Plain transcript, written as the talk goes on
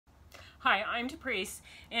Hi, I'm Deprise,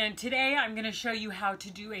 and today I'm going to show you how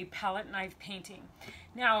to do a palette knife painting.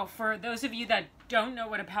 Now, for those of you that don't know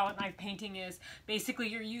what a palette knife painting is, basically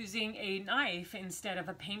you're using a knife instead of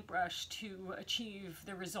a paintbrush to achieve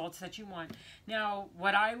the results that you want. Now,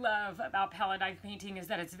 what I love about palette knife painting is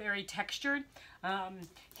that it's very textured.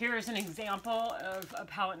 Here's an example of a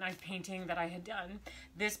palette knife painting that I had done.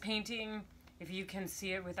 This painting, if you can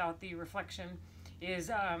see it without the reflection,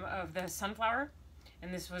 is of the sunflower.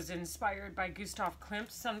 And this was inspired by Gustav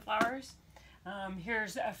Klimt's sunflowers.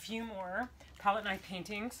 Here's a few more palette knife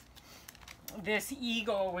paintings. This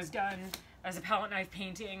eagle was done as a palette knife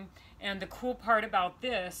painting, and the cool part about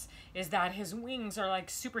this is that his wings are like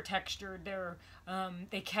super textured.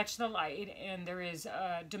 They catch the light, and there is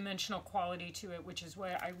a dimensional quality to it, which is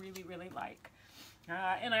what I really like.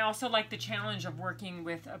 And I also like the challenge of working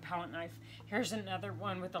with a palette knife. Here's another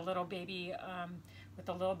one with the little baby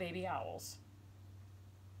owls.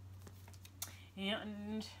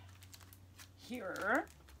 And here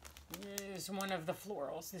is one of the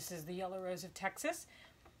florals. This is the Yellow Rose of Texas.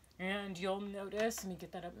 And you'll notice, let me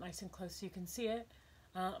get that up nice and close so you can see it,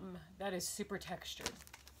 that is super textured.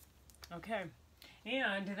 Okay,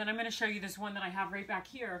 and then I'm going to show you this one that I have right back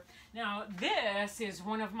here. Now, this is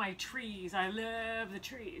one of my trees. I love the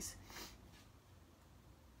trees.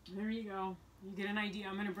 There you go. You get an idea.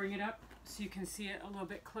 I'm going to bring it up so you can see it a little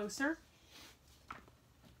bit closer.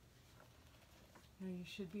 You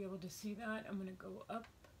should be able to see that. I'm going to go up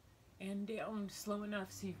and down slow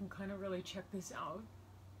enough so you can kind of really check this out.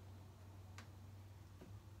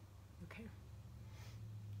 Okay.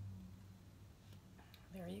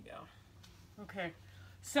 There you go. Okay.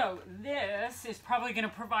 So this is probably going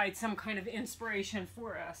to provide some kind of inspiration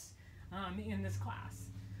for us in this class.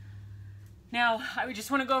 Now, I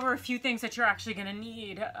just want to go over a few things that you're actually going to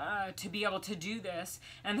need to be able to do this.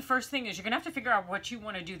 And the first thing is you're going to have to figure out what you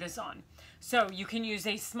want to do this on. So you can use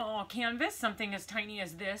a small canvas, something as tiny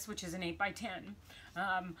as this, which is an 8 by 10.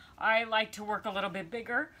 I like to work a little bit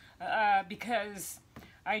bigger because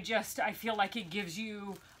I feel like it gives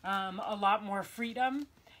you a lot more freedom.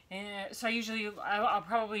 And so I'll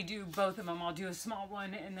probably do both of them. I'll do a small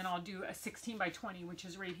one, and then I'll do a 16 by 20, which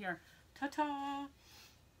is right here. Ta-ta!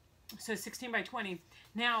 So 16 by 20.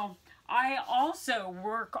 Now, I also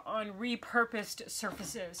work on repurposed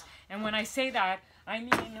surfaces. And when I say that, I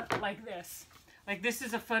mean like this. Like this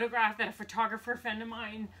is a photograph that a photographer friend of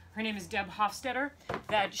mine, her name is Deb Hofstetter,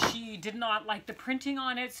 that she did not like the printing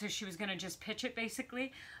on it, so she was going to just pitch it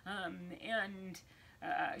basically.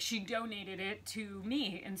 She donated it to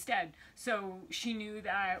me instead. So she knew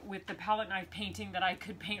that with the palette knife painting that I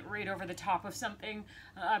could paint right over the top of something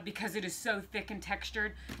because it is so thick and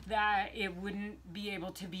textured that it wouldn't be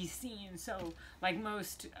able to be seen. So like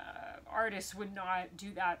most artists would not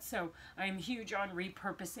do that. So I'm huge on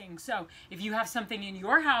repurposing. So if you have something in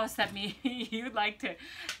your house that maybe you'd like to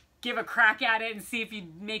give a crack at it and see if you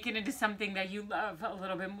make it into something that you love a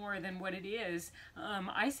little bit more than what it is,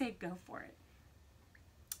 I say go for it.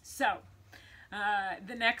 So,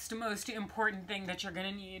 the next most important thing that you're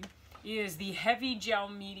going to need is the heavy gel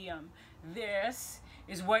medium. This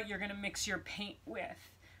is what you're going to mix your paint with.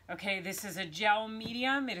 Okay, this is a gel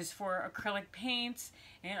medium. It is for acrylic paints,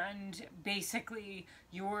 and basically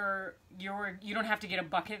you don't have to get a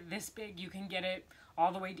bucket this big. You can get it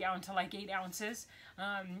all the way down to like 8 ounces.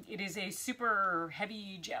 It is a super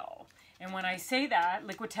heavy gel. And when I say that,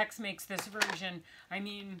 Liquitex makes this version, I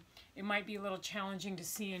mean, it might be a little challenging to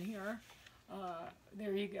see in here.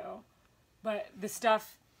 There you go. But the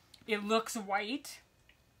stuff, it looks white.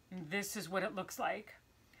 This is what it looks like.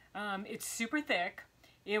 It's super thick.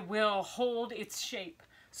 It will hold its shape.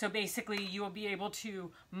 So basically you will be able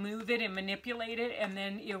to move it and manipulate it, and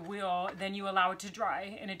then then you allow it to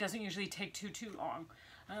dry, and it doesn't usually take too long.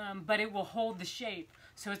 But it will hold the shape.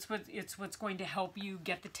 So it's what's going to help you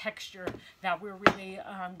get the texture that we're really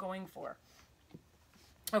going for.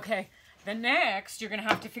 Okay, the next, you're going to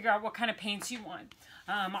have to figure out what kind of paints you want.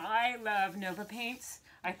 I love Nova paints.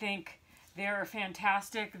 I think they're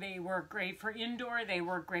fantastic. They work great for indoor. They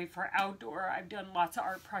work great for outdoor. I've done lots of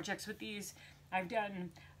art projects with these. I've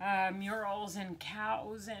done murals and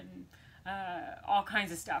cows and all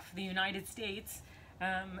kinds of stuff. The United States.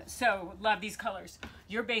 So, love these colors.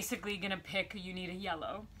 You're basically going to pick, you need a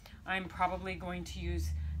yellow. I'm probably going to use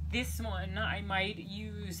this one. I might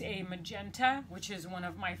use a magenta, which is one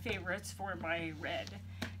of my favorites for my red.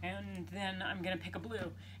 And then I'm going to pick a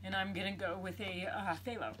blue, and I'm going to go with a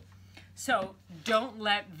phthalo. So, don't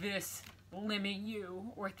let this limit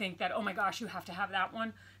you or think that, oh my gosh, you have to have that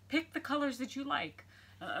one. Pick the colors that you like.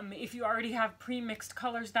 If you already have pre-mixed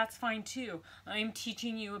colors, that's fine too. I'm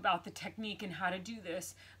teaching you about the technique and how to do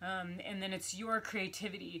this, and then it's your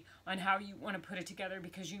creativity on how you want to put it together,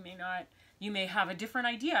 because you may have a different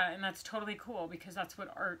idea, and that's totally cool, because that's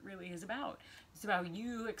what art really is about. It's about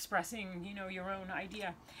you expressing, you know, your own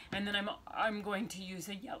idea. And then I'm going to use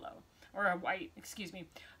a yellow, or a white, excuse me,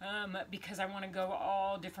 because I want to go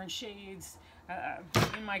all different shades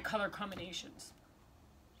in my color combinations.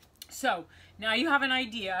 So now you have an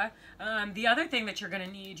idea. The other thing that you're going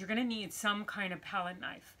to need some kind of palette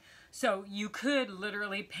knife. So you could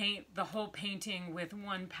literally paint the whole painting with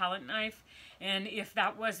one palette knife. And if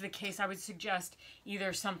that was the case, I would suggest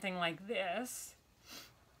either something like this,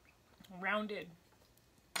 rounded,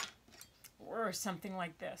 or something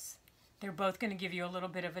like this. They're both going to give you a little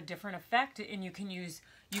bit of a different effect, and you can use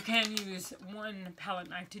one palette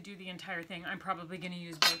knife to do the entire thing. I'm probably going to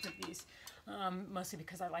use both of these, mostly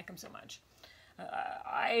because I like them so much.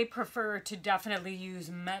 I prefer to definitely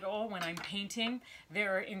use metal when I'm painting.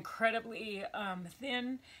 They're incredibly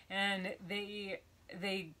thin, and they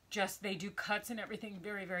do cuts and everything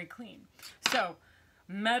very, very clean. So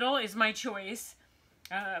metal is my choice.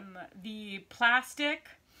 The plastic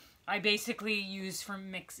I basically use for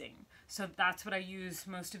mixing. So that's what I use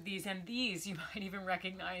most of these. And these you might even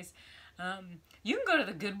recognize. You can go to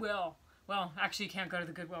the Goodwill. Well, actually you can't go to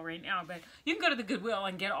the Goodwill right now, but you can go to the Goodwill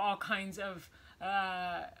and get all kinds of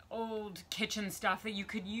old kitchen stuff that you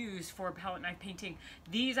could use for palette knife painting.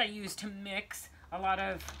 These I use to mix a lot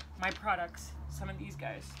of my products. Some of these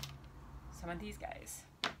guys. Some of these guys.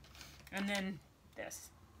 And then this.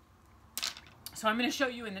 So I'm going to show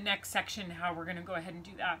you in the next section how we're going to go ahead and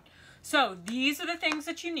do that. So these are the things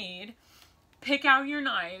that you need. Pick out your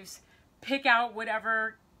knives. Pick out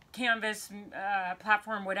whatever canvas,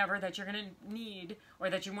 platform, whatever that you're going to need or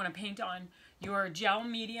that you want to paint on. Your gel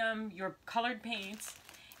medium, your colored paints.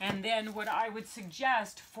 And then what I would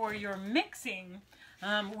suggest for your mixing,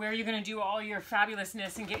 where you're going to do all your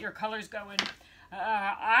fabulousness and get your colors going,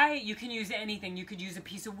 you can use anything. You could use a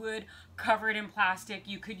piece of wood, cover it in plastic.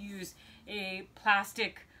 You could use a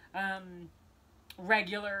plastic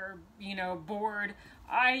regular, you know, board.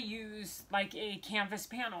 I use like a canvas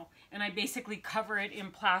panel, and I basically cover it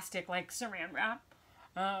in plastic like saran wrap.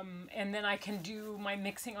 And then I can do my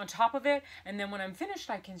mixing on top of it, and then when I'm finished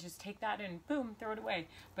I can just take that and boom, throw it away.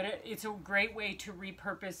 But it's a great way to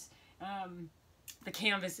repurpose the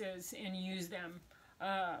canvases and use them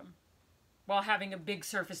while having a big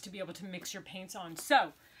surface to be able to mix your paints on.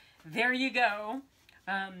 So there you go.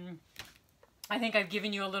 I think I've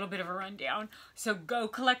given you a little bit of a rundown. So go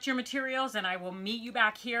collect your materials, and I will meet you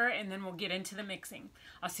back here, and then we'll get into the mixing.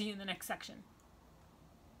 I'll see you in the next section.